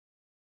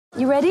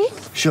You ready?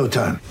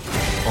 Showtime.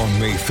 On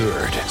May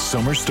 3rd,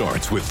 summer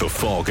starts with The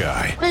Fall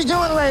Guy. Let's do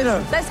it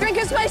later. Let's drink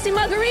a spicy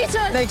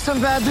margarita. Make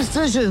some bad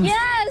decisions.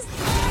 Yes!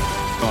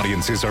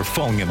 Audiences are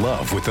falling in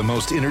love with the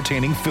most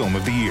entertaining film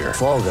of the year.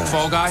 Fall Guy.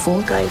 Fall Guy?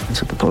 Fall guy.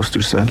 That's what the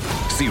poster said.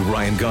 See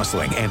Ryan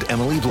Gosling and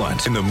Emily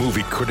Blunt in the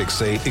movie critics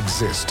say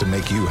exists to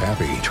make you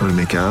happy. Trying to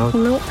make it out?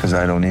 Nope. Because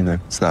I don't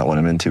either. It's not what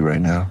I'm into right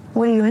now.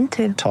 What are you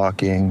into?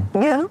 Talking.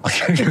 Yeah.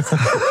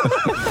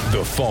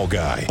 The Fall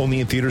Guy.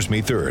 Only in theaters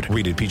May 3rd.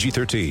 Rated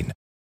PG-13.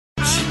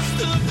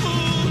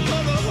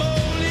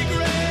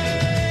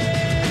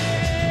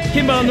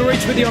 Kimbo on the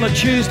Reach with you on a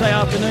Tuesday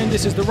afternoon.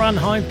 This is the run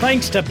home.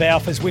 Thanks to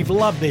Balfours. We've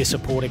loved their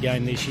support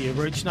again this year,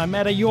 Rich. No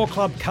matter your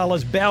club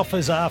colours,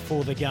 Balfours are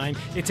for the game.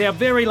 It's our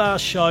very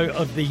last show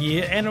of the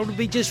year, and it would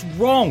be just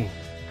wrong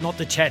not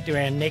to chat to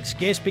our next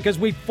guest because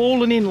we've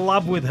fallen in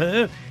love with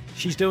her.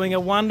 She's doing a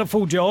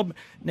wonderful job,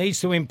 needs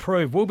to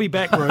improve. We'll be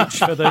back, Rich,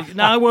 for the...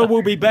 No, well,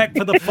 we'll be back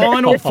for the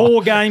final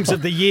 4 games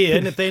of the year,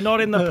 and if they're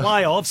not in the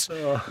playoffs...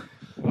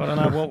 I don't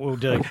know what we'll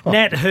do.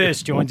 Nat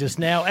Hurst joins us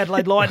now,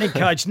 Adelaide Lightning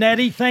coach.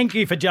 Natty, thank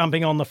you for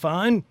jumping on the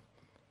phone.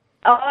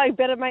 Oh, I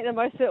better make the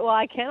most of it while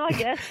I can, I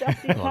guess.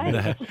 That's the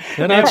case.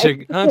 And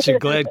aren't you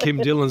glad Kim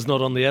Dillon's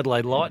not on the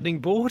Adelaide Lightning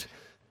board?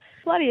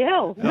 Bloody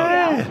hell.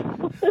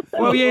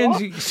 Well, yeah,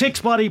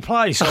 6 bloody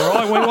place, all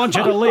right? We want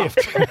you to lift.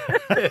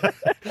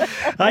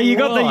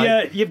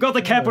 You've got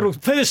the capital.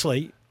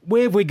 Firstly,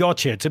 where have we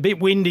got you? It's a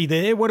bit windy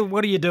there.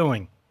 What are you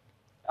doing?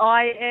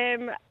 I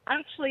am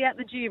actually at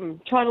the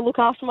gym, trying to look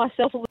after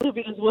myself a little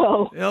bit as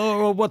well.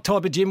 Oh, what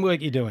type of gym work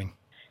are you doing?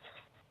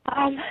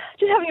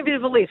 Just having a bit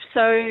of a lift.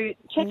 So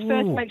check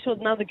first, make sure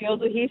none of the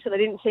girls are here so they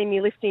didn't see me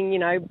lifting,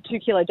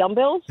 2-kilo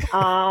dumbbells.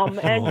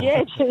 And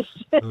yeah, just...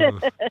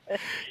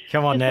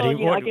 Come on,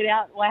 Natty. I get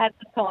out, I had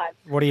some time.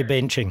 What are you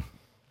benching?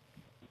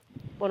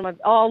 What am I...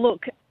 Oh,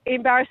 look,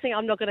 embarrassing,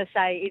 I'm not going to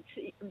say.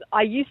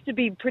 I used to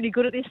be pretty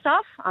good at this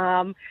stuff.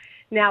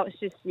 Now it's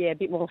just, a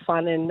bit more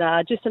fun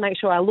and just to make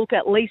sure I look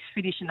at least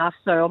finish enough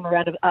so I'm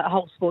around a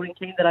whole sporting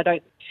team that I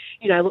don't,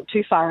 look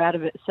too far out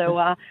of it. So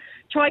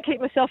try and keep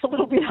myself a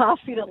little bit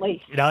half fit at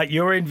least. No,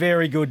 you're in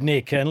very good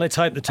nick, and let's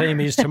hope the team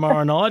is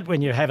tomorrow night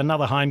when you have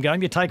another home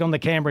game. You take on the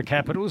Canberra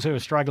Capitals, who are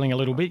struggling a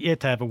little bit.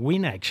 Yet to have a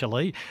win,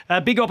 actually. A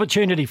big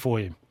opportunity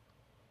for you.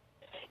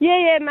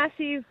 Yeah,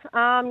 massive.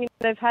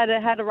 They've had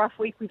a rough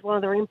week with one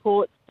of their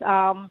imports.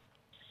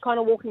 Kind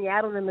of walking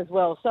out on them as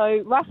well.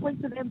 So rough week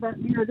for them, but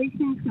these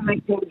things can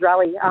make teams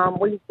rally.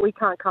 We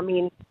can't come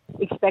in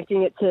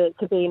expecting it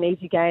to be an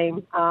easy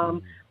game.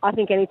 I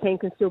think any team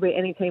can still beat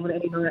any team on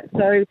any night.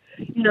 So,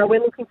 we're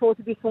looking forward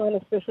to this one,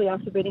 especially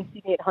after beating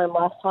Sydney at home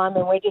last time.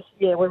 And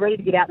we're ready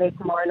to get out there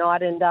tomorrow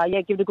night and,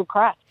 give it a good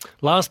crack.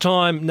 Last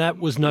time, Nat,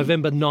 was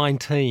November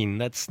 19.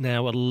 That's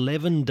now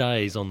 11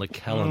 days on the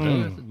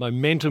calendar.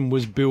 Momentum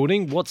was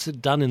building. What's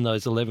it done in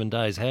those 11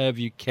 days? How have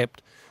you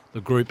kept the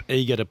group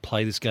eager to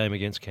play this game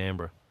against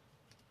Canberra?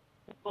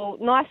 Well,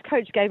 nice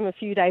coach gave them a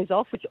few days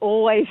off, which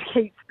always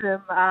keeps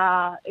them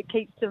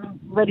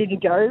ready to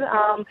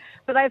go.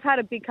 But they've had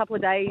a big couple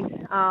of days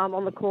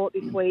on the court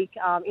this week,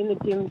 in the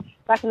gym,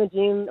 back in the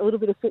gym, a little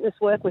bit of fitness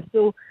work. We're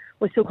still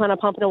kind of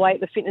pumping away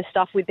at the fitness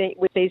stuff with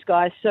these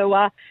guys.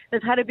 So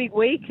they've had a big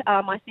week.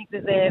 I think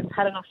that they've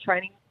had enough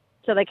training.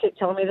 So they keep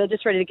telling me they're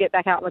just ready to get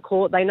back out on the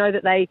court. They know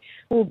that they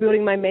were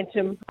building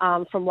momentum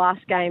from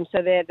last game,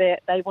 so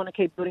they want to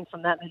keep building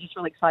from that. And they're just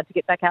really excited to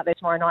get back out there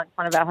tomorrow night in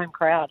front of our home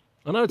crowd.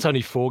 I know it's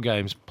only 4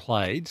 games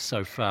played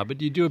so far, but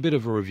do you do a bit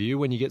of a review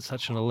when you get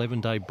such an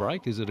 11-day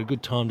break? Is it a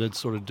good time to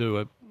sort of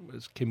do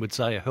as Kim would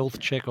say, a health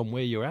check on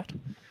where you're at?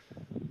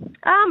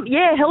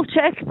 Health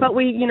check, but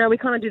we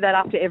kind of do that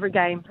after every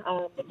game.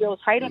 The girls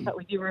hate it, but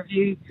we do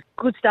review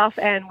good stuff,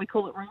 and we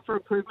call it room for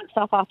improvement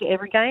stuff after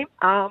every game.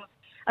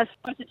 As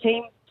far as the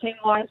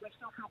team-wise, we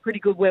still feel pretty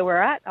good where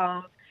we're at.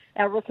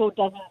 Our record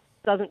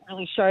doesn't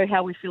really show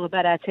how we feel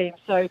about our team,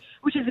 so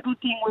which is a good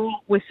thing.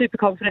 We're super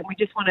confident. We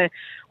just want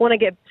to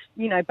get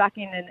back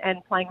in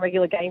and playing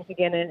regular games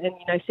again, and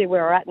see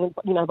where we're at,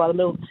 by the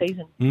middle of the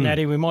season.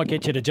 Natty, we might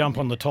get you to jump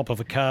on the top of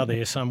a car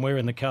there somewhere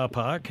in the car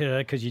park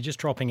because you're just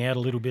dropping out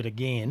a little bit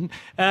again.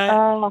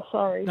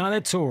 Sorry. No,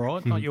 that's all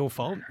right. Not your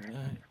fault.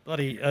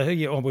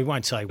 We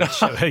won't say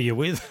who you're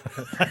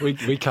with.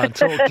 we can't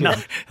talk to No,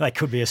 they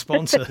could be a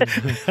sponsor.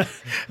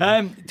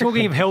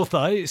 Talking of health,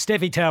 though,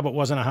 Steffi Talbot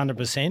wasn't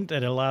 100%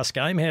 at her last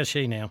game. How's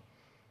she now?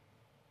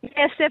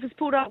 Yeah, Steph has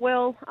pulled up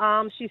well.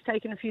 She's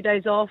taken a few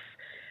days off.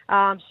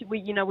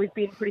 We've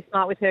been pretty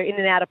smart with her in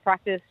and out of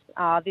practice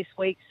this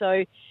week,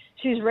 so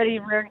she's ready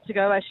and raring to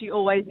go as she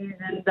always is.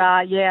 And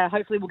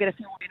hopefully we'll get a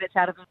few more minutes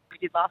out of her than we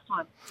did last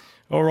time.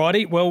 All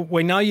righty. Well,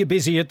 we know you're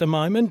busy at the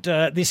moment.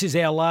 This is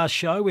our last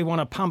show. We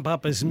want to pump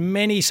up as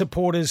many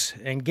supporters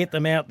and get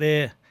them out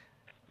there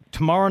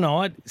tomorrow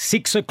night,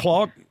 6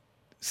 o'clock.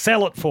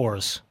 Sell it for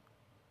us.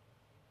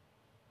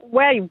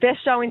 Well,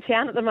 best show in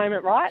town at the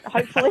moment, right?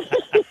 Hopefully.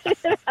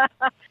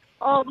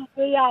 Oh,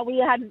 we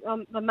had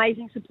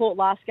amazing support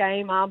last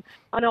game. I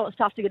know it's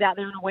tough to get out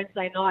there on a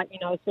Wednesday night,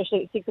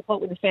 especially at 6 o'clock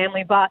with the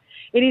family, but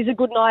it is a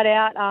good night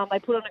out. They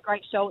put on a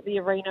great show at the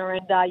arena,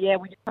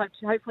 and we just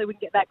hopefully we can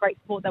get that great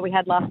support that we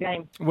had last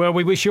game. Well,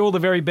 we wish you all the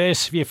very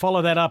best. If you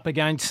follow that up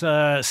against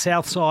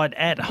Southside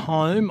at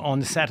home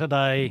on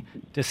Saturday,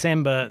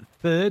 December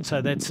 3rd,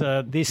 so that's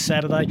this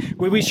Saturday.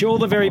 We wish you all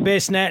the very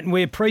best, Nat, and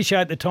we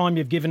appreciate the time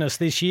you've given us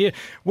this year.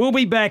 We'll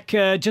be back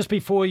just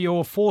before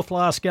your fourth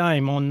last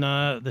game on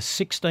the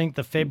 16th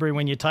of February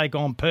when you take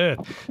on Perth.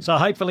 So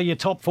hopefully you're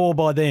top four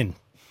by then.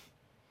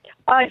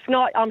 If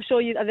not, I'm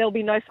sure there'll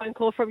be no phone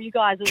call from you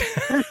guys.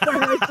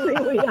 Hopefully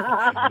we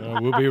are. No,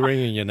 we'll be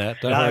ringing you, Nat.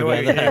 Don't No,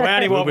 worry about that. we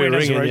only want We'll be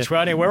winners, ringing Rich.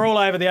 you. We're all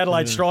over the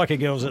Adelaide Striker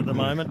girls at the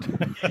moment.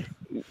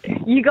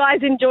 You guys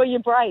enjoy your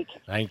break.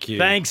 Thank you.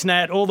 Thanks,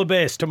 Nat. All the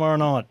best tomorrow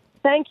night.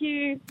 Thank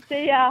you.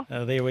 See ya.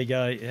 There we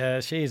go.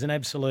 She is an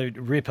absolute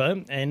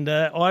ripper, and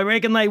I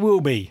reckon they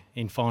will be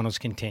in finals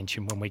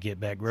contention when we get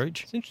back,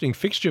 Rooch. It's an interesting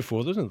fixture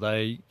for them, isn't it?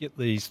 They get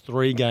these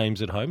 3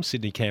 games at home,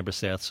 Sydney, Canberra,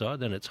 Southside,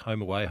 then it's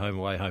home, away, home,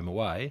 away, home,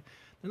 away.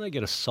 Then they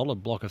get a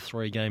solid block of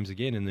 3 games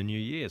again in the new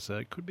year, so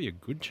it could be a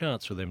good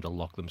chance for them to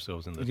lock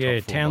themselves in the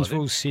top 4.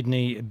 Townsville,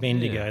 Sydney,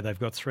 Bendigo. Yeah. They've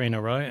got 3 in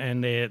a row,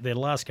 and their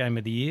last game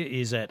of the year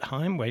is at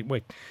home.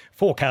 We're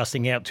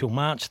forecasting out till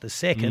March the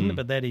 2nd,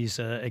 but that is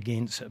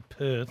against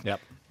Perth. Yep.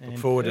 Look And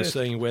forward to Perth-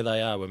 seeing where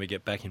they are when we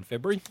get back in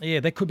February.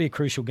 Yeah, that could be a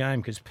crucial game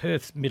because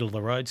Perth's middle of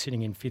the road,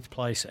 sitting in 5th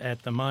place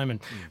at the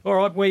moment. All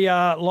right, we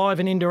are live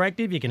and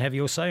interactive. You can have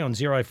your say on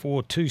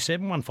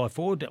 0427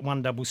 154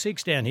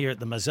 166 down here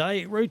at the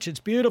Mosaic. Rooch, it's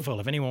beautiful.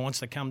 If anyone wants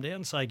to come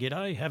down, say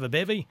g'day, have a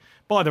bevy,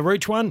 buy the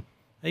Rooch one.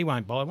 He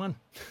won't buy one.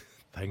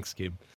 Thanks, Kim.